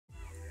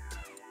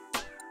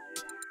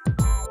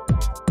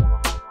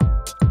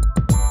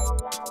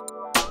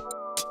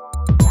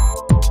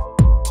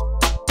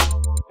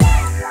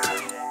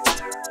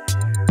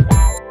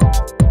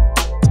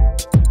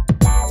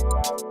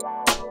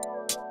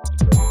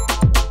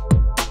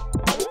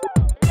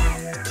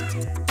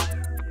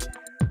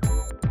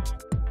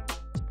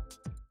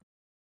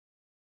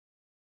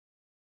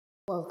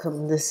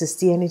welcome. This is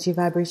the energy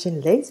vibration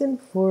lesson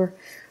for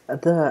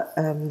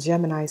the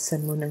Gemini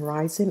Sun, Moon, and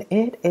Rising.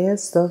 It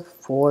is the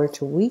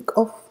fourth week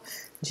of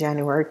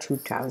January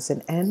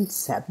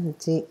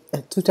 2017,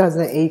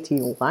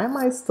 2018. Why am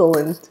I still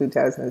in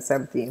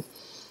 2017?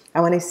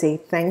 I want to say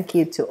thank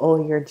you to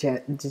all your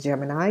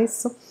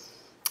Geminis.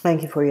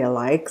 Thank you for your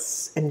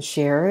likes and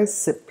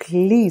shares.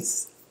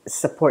 Please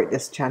support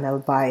this channel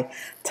by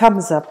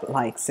thumbs up,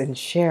 likes, and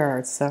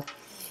shares.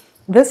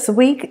 This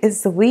week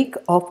is the week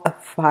of a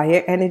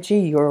fire energy,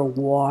 your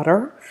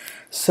water.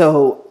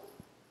 So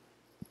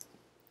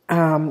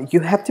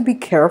you have to be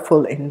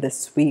careful in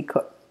this week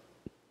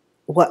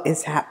what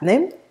is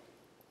happening.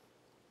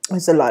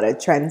 There's a lot of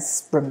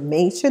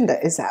transformation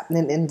that is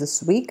happening in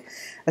this week.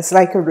 It's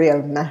like a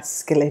real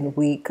masculine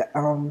week.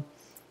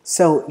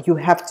 So you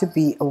have to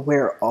be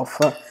aware of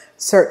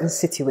certain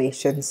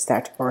situations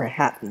that are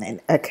happening,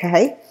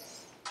 okay?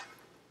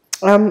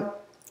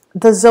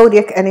 The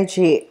zodiac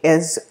energy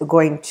is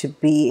going to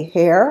be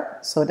here,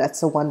 so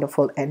that's a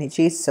wonderful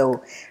energy.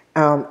 So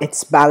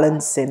it's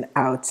balancing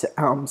out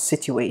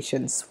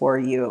situations for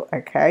you,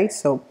 okay?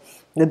 So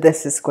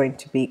this is going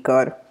to be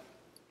good.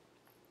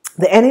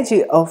 The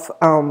energy of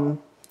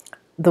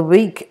the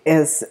week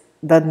is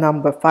the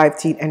number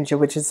 15 energy,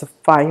 which is a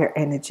fire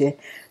energy.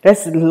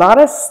 There's a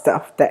lot of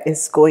stuff that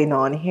is going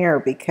on here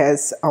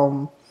because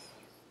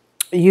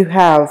you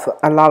have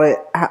a lot of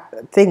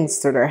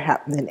things that are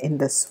happening in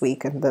this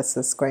week, and this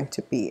is going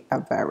to be a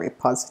very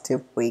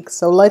positive week.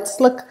 So let's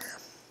look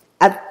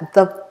at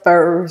the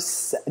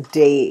first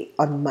day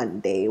on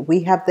Monday.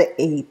 We have the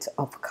Eight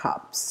of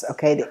Cups.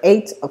 Okay, the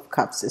Eight of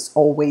Cups is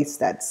always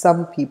that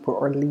some people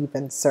are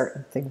leaving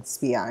certain things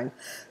behind.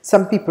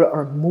 Some people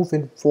are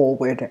moving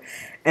forward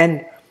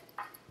and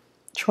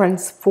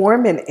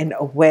transforming in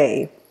a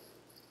way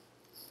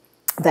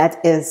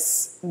that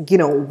is,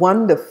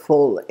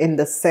 wonderful, in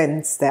the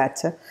sense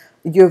that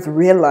you've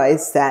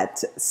realized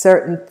that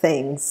certain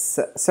things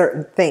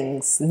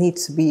need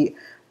to be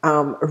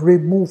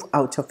removed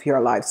out of your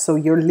life. So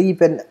you're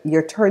really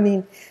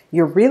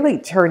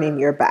turning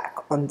your back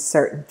on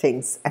certain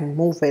things and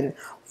moving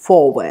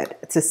forward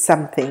to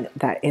something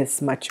that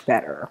is much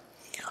better.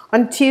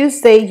 On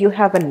Tuesday, you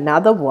have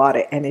another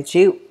water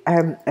energy,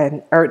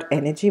 an earth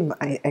energy,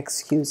 my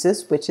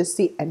excuses, which is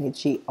the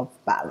energy of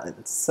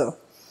balance. So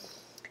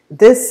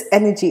this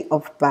energy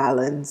of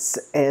balance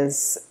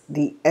is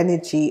the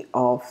energy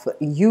of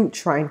you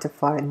trying to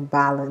find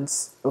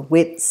balance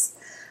with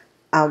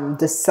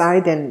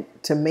deciding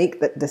to make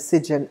that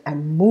decision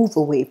and move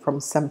away from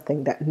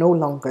something that no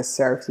longer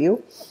serves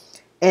you.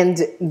 And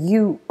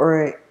you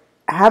are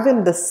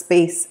having the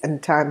space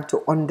and time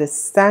to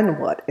understand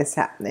what is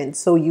happening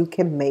so you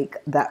can make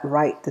that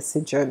right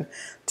decision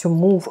to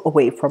move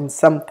away from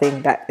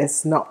something that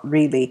is not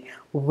really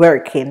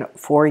working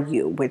for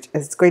you, which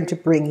is going to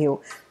bring you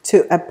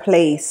to a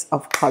place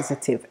of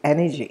positive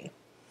energy.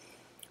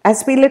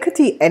 As we look at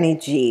the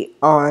energy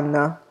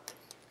on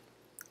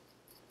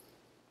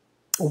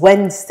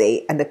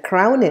Wednesday and the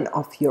crowning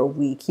of your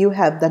week, you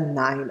have the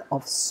Nine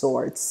of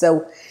Swords.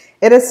 So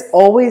it is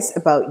always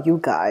about you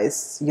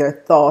guys, your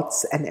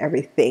thoughts and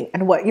everything.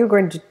 And what you're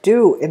going to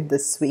do in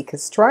this week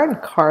is try and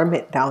calm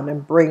it down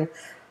and bring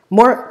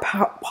more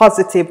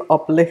positive,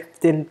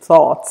 uplifting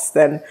thoughts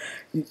than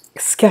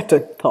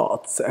scattered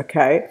thoughts,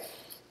 okay?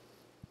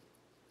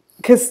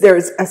 Because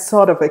there's a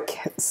sort of a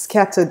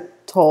scattered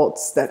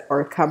thoughts that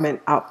are coming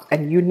up,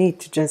 and you need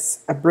to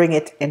just bring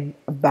it in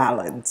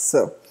balance.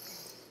 So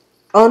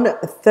on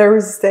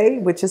Thursday,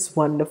 which is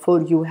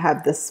wonderful, you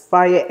have this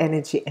fire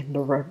energy in the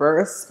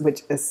reverse,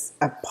 which is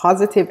a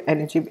positive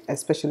energy,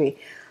 especially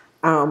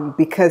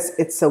because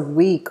it's a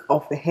week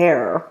of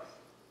hair.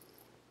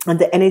 And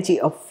the energy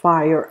of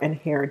fire and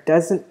hair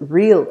doesn't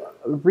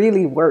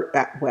really work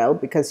that well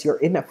because you're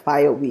in a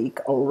fire week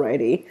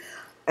already.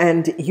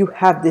 And you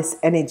have this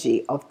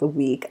energy of the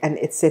week, and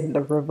it's in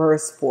the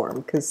reverse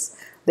form because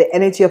the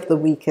energy of the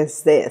week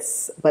is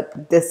this,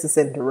 but this is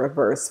in the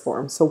reverse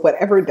form. So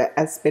whatever that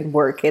has been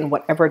working,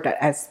 whatever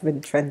that has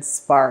been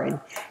transpiring,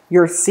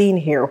 you're seeing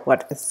here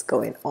what is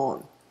going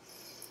on.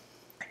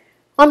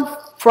 On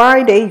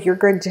Friday, you're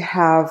going to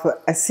have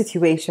a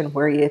situation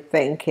where you're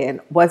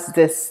thinking, was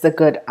this the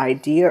good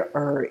idea?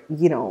 Or,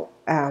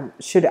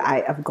 should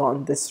I have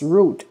gone this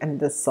route and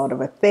this sort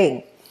of a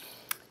thing?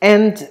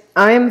 And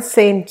I am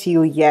saying to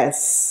you,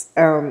 yes,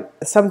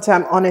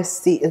 sometimes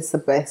honesty is the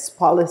best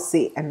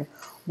policy, and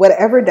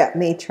whatever that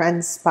may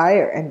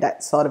transpire and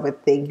that sort of a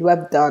thing, you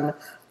have done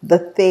the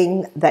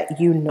thing that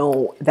you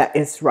know that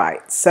is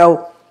right.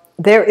 So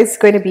there is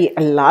going to be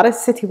a lot of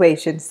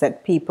situations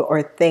that people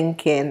are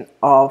thinking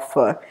of,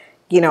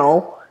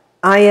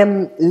 I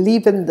am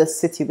leaving the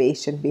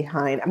situation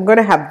behind. I'm going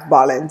to have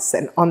balance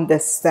and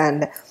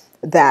understand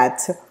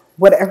that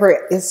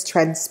whatever is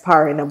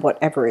transpiring and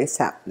whatever is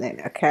happening,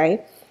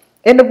 okay?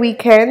 In the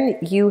weekend,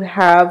 you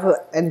have,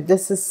 and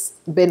this has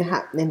been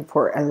happening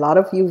for a lot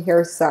of you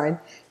here, sign,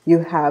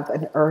 you have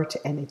an earth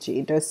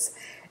energy.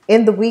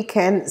 In the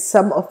weekend,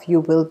 some of you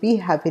will be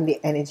having the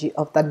energy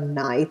of the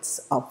Knights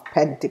of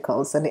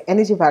Pentacles, and the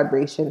energy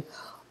vibration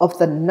of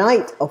the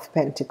Knight of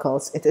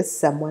Pentacles, it is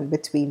someone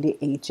between the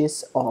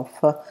ages of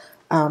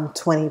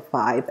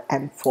 25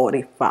 and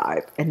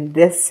 45. And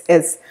this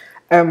is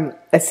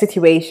a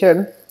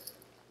situation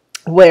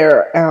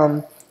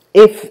where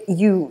if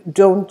you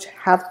don't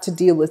have to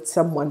deal with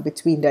someone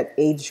between that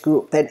age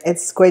group, then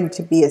it's going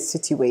to be a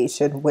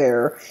situation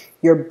where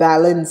you're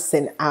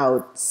balancing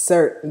out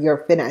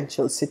your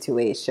financial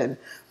situation.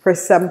 For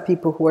some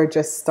people who are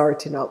just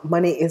starting out,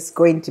 money is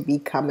going to be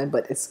coming,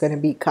 but it's going to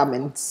be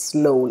coming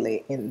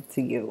slowly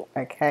into you,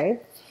 okay?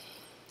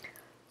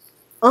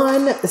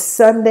 On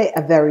Sunday,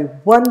 a very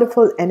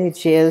wonderful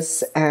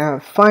energies,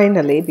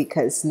 finally,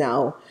 because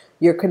now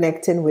you're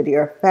connecting with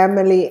your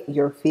family,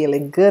 you're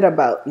feeling good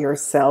about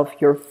yourself,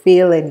 you're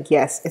feeling,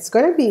 yes, it's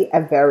going to be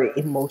a very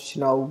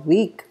emotional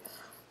week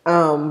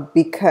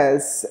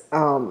because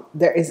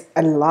there is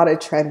a lot of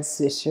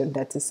transition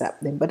that is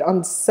happening. But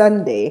on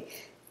Sunday,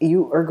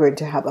 you are going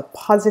to have a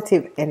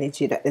positive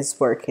energy that is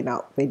working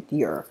out with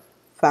your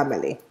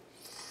family.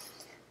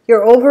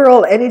 Your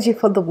overall energy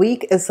for the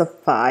week is a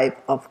 5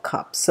 of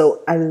Cups.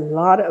 So a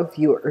lot of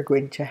you are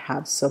going to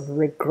have some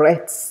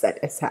regrets that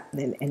is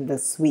happening in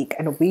this week.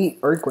 And we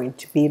are going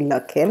to be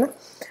looking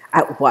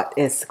at what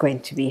is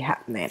going to be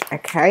happening.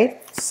 Okay,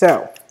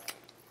 so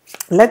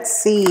let's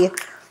see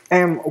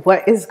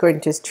what is going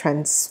to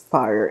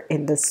transpire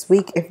in this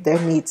week. If there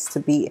needs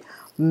to be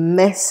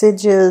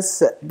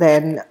messages,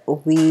 then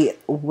we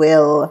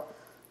will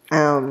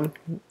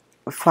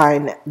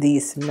find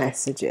these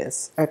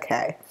messages.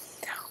 Okay.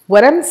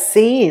 What I'm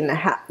seeing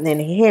happening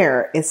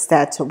here is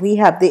that we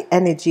have the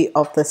energy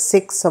of the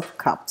 6 of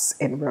Cups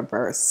in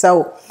reverse.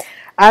 So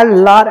a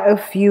lot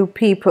of you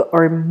people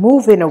are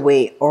moving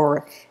away,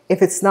 or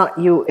if it's not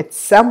you, it's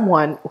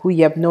someone who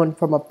you have known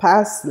from a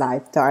past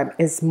lifetime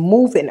is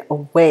moving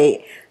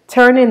away,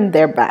 turning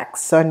their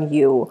backs on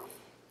you.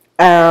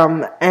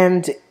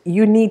 And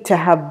you need to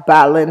have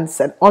balance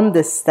and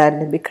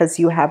understanding because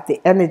you have the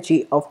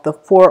energy of the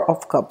 4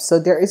 of Cups. So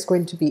there is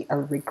going to be a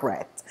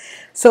regret.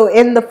 So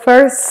in the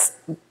first,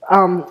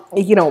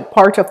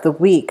 part of the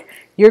week,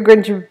 you're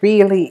going to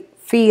really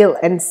feel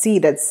and see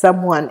that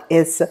someone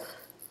is,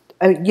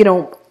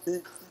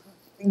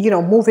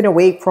 moving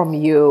away from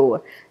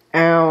you,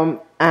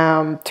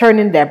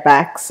 turning their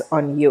backs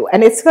on you.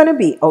 And it's going to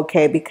be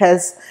okay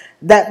because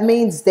that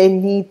means they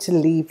need to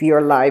leave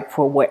your life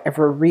for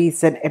whatever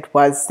reason it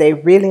was. They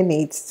really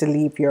need to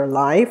leave your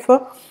life.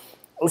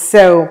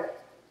 So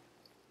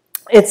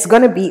it's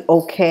going to be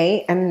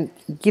okay. And,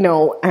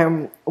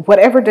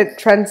 whatever that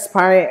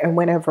transpire and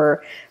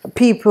whenever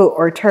people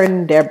are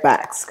turning their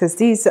backs, because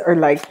these are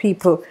like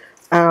people,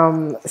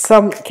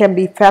 some can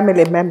be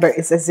family member,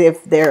 it's as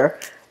if they're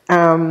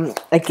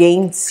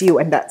against you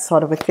and that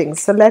sort of a thing.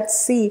 So let's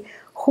see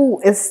who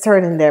is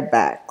turning their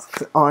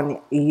backs on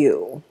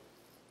you.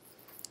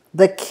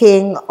 The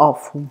King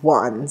of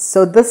Wands.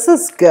 So this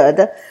is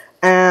good.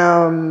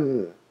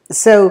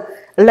 So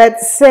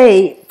let's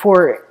say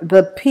for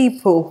the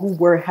people who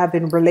were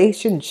having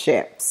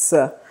relationships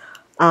with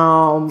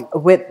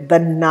the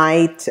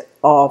Knight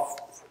of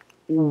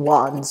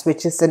Wands,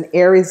 which is an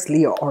Aries,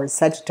 Leo, or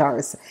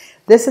Sagittarius.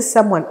 This is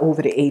someone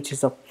over the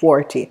ages of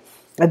 40.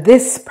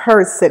 This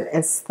person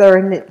is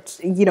turning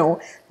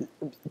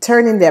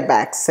their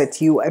backs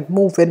at you and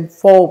moving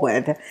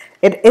forward.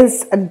 It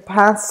is a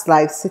past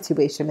life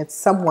situation. It's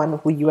someone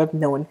who you have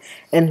known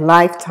in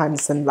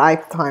lifetimes and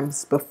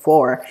lifetimes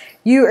before.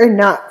 You are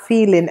not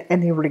feeling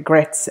any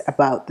regrets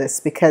about this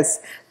because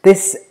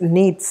this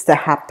needs to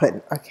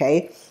happen,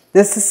 okay?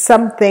 This is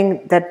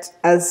something that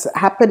has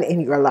happened in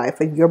your life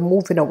and you're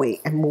moving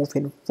away and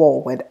moving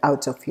forward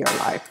out of your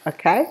life,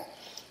 okay?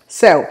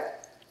 So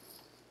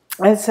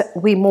as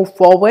we move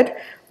forward,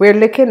 we're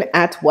looking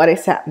at what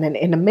is happening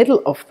in the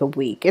middle of the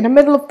week. In the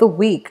middle of the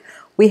week,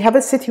 we have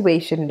a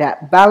situation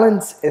that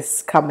balance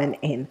is coming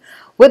in.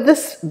 With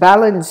this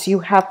balance,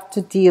 you have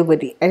to deal with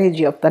the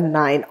energy of the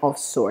 9 of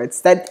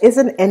Swords. That is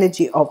an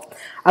energy of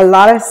a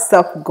lot of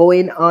stuff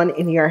going on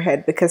in your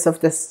head because of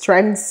this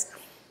transition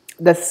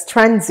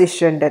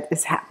that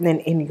is happening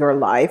in your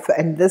life.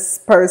 And this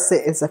person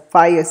is a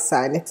fire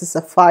sign. It is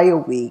a fire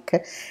week.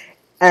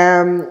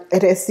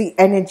 It is the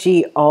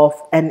energy of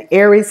an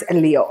Aries, a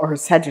Leo, or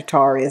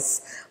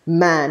Sagittarius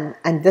man,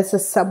 and this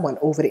is someone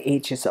over the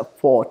ages of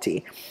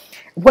 40.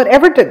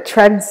 Whatever the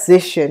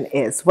transition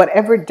is,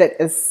 whatever that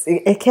is,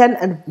 it can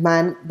a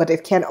man, but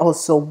it can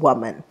also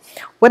woman.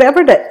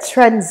 Whatever that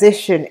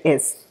transition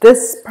is,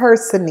 this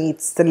person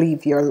needs to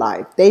leave your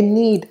life. They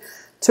need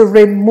to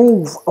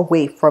remove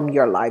away from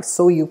your life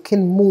so you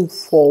can move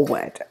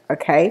forward,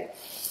 okay?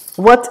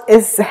 What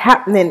is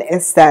happening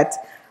is that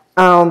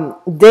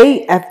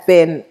they have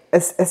been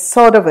a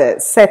sort of a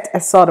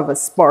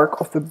spark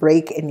of a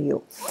break in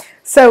you.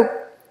 So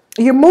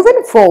you're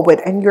moving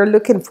forward and you're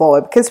looking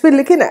forward because we're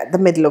looking at the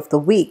middle of the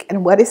week.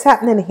 And what is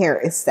happening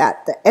here is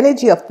that the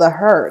energy of the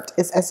hurt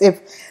is as if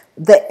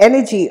the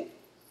energy,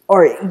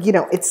 or,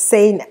 it's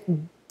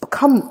saying,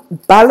 come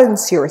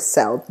balance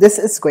yourself. This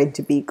is going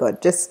to be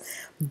good. Just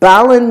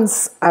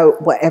balance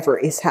out whatever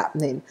is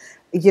happening.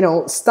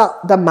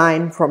 stop the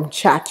mind from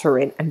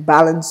chattering and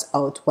balance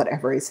out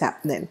whatever is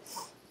happening.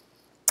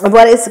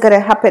 What is going to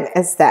happen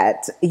is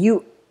that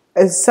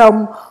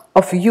some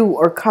of you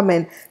are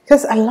coming,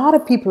 because a lot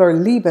of people are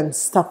leaving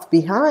stuff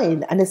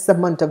behind, and it's the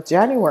month of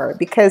January.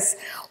 Because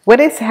what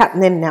is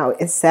happening now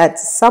is that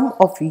some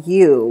of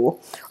you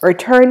are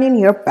turning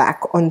your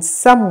back on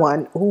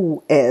someone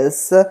who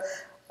is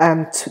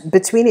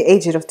between the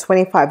ages of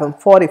 25 and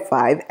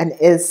 45 and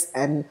is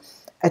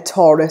a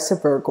Taurus, a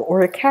Virgo,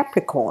 or a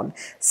Capricorn.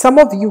 Some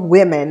of you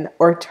women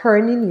are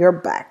turning your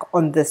back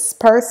on this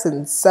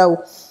person.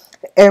 So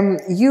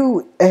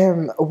you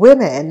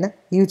women,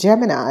 you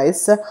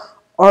Geminis,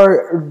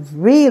 are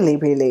really,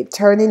 really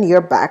turning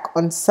your back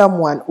on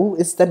someone who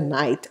is the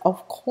Knight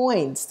of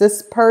Coins.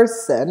 This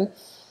person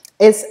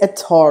is a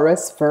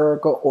Taurus,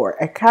 Virgo, or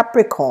a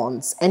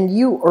Capricorns, and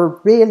you are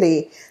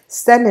really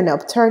standing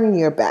up, turning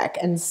your back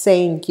and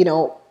saying,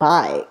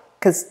 bye,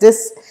 because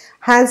this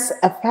has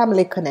a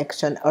family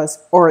connection,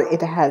 or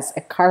it has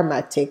a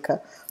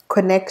karmatic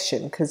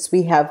connection, because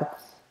we have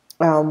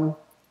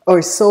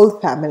our soul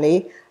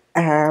family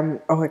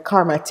or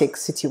karmatic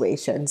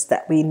situations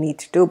that we need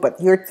to do.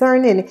 But you're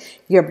turning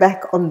your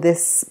back on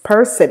this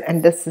person,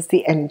 and this is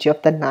the energy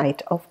of the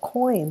Knight of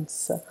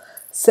Coins.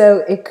 So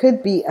it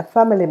could be a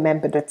family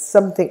member that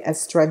something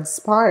has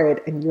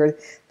transpired and you're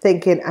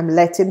thinking, I'm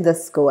letting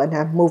this go and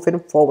I'm moving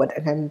forward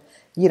and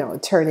I'm,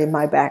 turning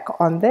my back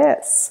on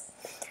this.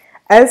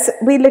 As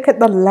we look at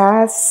the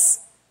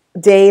last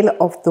day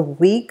of the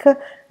week,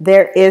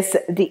 there is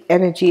the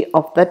energy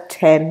of the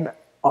 10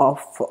 of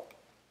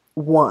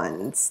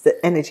Wands,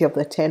 the energy of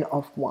the 10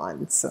 of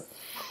Wands.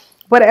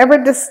 Whatever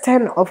this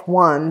 10 of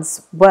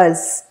Wands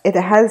was, it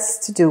has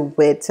to do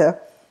with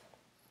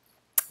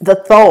the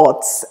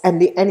thoughts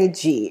and the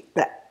energy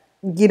that,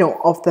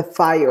 of the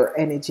fire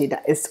energy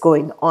that is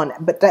going on,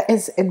 but that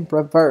is in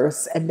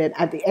reverse. And then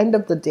at the end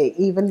of the day,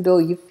 even though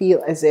you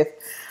feel as if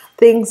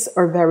things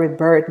are very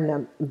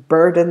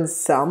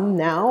burdensome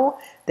now,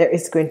 there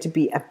is going to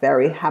be a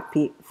very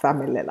happy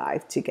family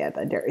life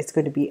together. There is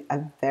going to be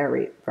a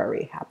very,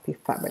 very happy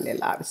family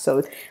life.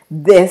 So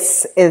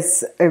this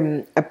is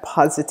a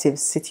positive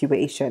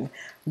situation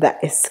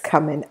that is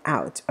coming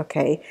out,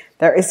 okay?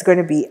 There is going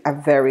to be a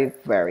very,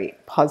 very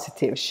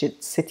positive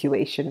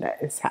situation that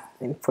is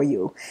happening for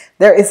you.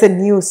 There is a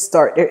new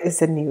start. There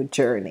is a new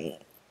journey.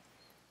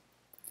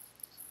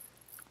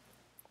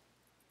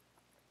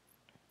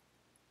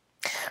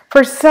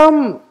 For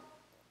some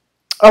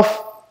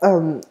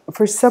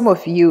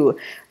of you,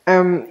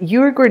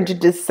 you're going to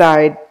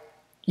decide,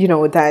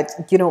 that,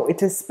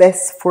 it is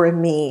best for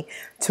me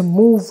to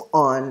move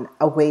on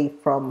away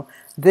from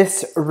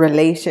this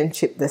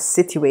relationship, this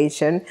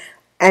situation,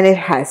 and it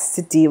has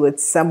to deal with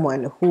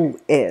someone who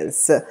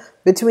is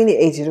between the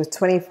ages of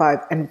 25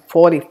 and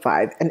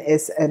 45 and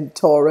is a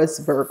Taurus,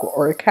 Virgo,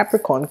 or a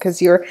Capricorn,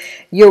 because you're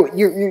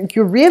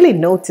really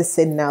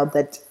noticing now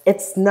that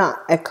it's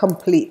not a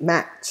complete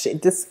match.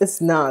 This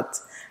is not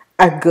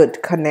a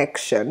good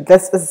connection.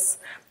 This is,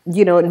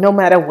 no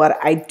matter what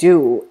I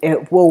do,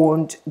 it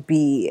won't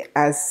be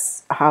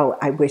as how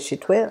I wish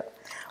it will.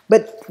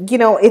 But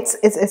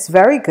it's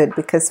very good,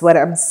 because what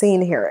I'm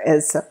seeing here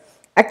is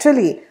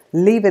actually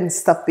leaving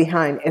stuff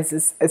behind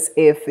as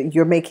if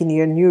you're making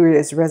your New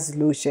Year's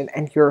resolution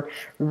and you're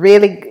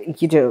really,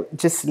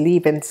 just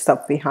leaving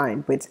stuff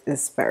behind, which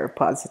is very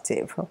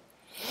positive.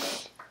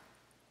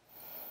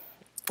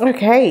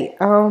 Okay,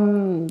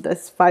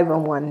 that's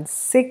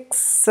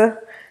 5116.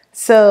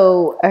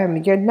 So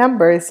your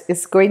numbers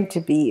is going to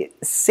be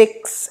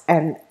 6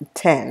 and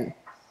 10.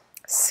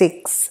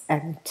 6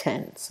 and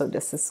 10. So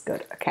this is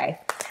good. Okay.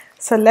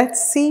 So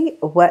let's see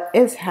what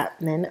is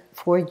happening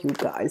for you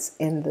guys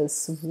in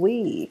this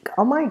week.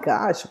 Oh my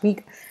gosh,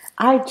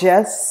 I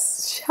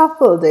just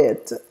shuffled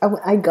it.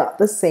 I got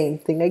the same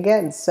thing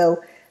again.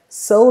 So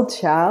Soul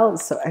Child.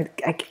 So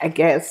I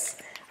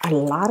guess a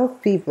lot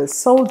of people,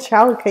 Soul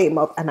Child came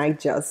up, and I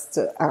just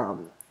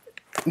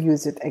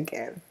use it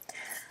again.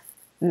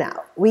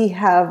 Now we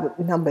have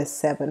number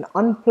 7,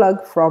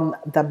 unplug from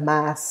the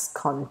mass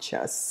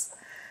consciousness.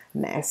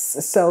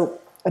 So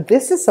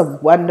this is a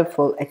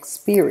wonderful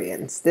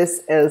experience.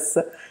 This is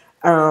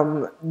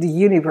the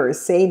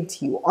universe saying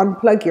to you,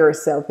 unplug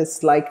yourself.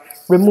 It's like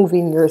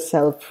removing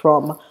yourself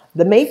from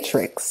the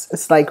matrix.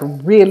 It's like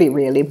really,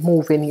 really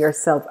moving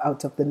yourself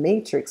out of the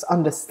matrix,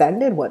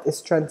 understanding what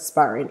is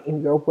transpiring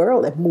in your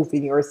world and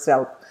moving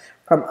yourself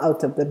from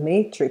out of the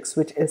matrix,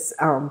 which is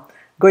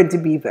going to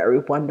be very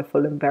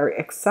wonderful and very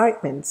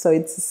exciting. So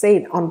it's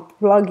saying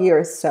unplug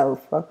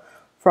yourself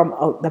from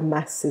out the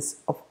masses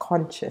of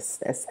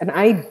consciousness. And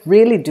I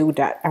really do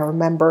that. I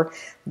remember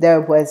there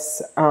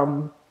was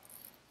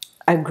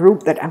a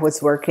group that I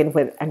was working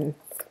with, and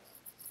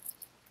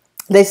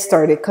they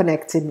started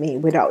connecting me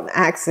without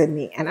asking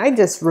me, and I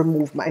just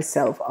removed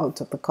myself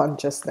out of the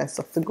consciousness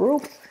of the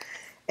group.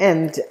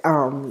 And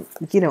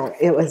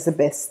it was the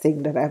best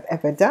thing that I've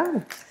ever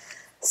done.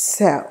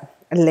 So,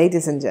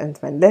 ladies and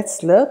gentlemen,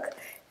 let's look.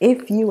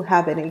 If you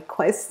have any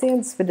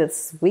questions for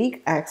this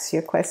week, ask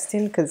your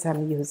question because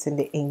I'm using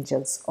the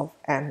angels of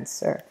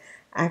answer.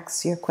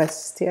 Ask your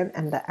question,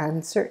 and the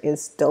answer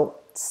is don't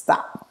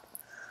stop.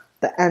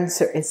 The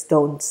answer is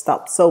don't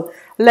stop. So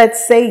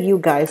let's say you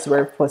guys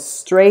were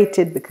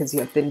frustrated because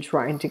you've been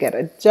trying to get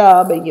a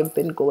job and you've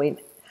been going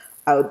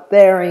out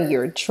there and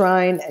you're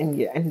trying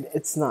and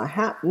it's not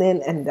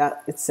happening, and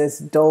that it says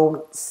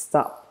don't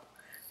stop.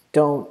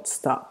 Don't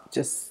stop.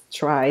 Just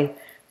try,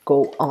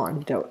 go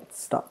on, don't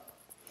stop.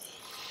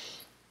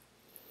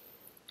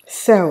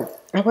 So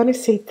I want to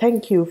say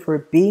thank you for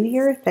being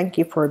here. Thank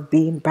you for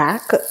being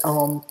back.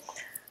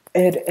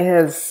 It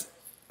is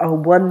a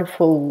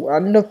wonderful,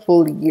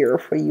 wonderful year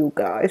for you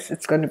guys.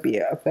 It's going to be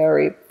a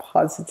very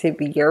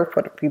positive year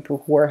for the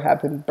people who are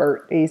having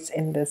birthdays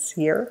in this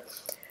year.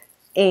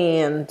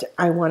 And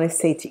I want to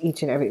say to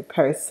each and every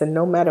person,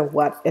 no matter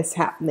what is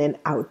happening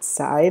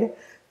outside,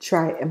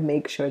 try and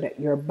make sure that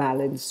you're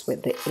balanced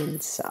with the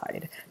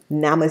inside.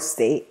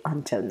 Namaste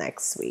until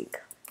next week.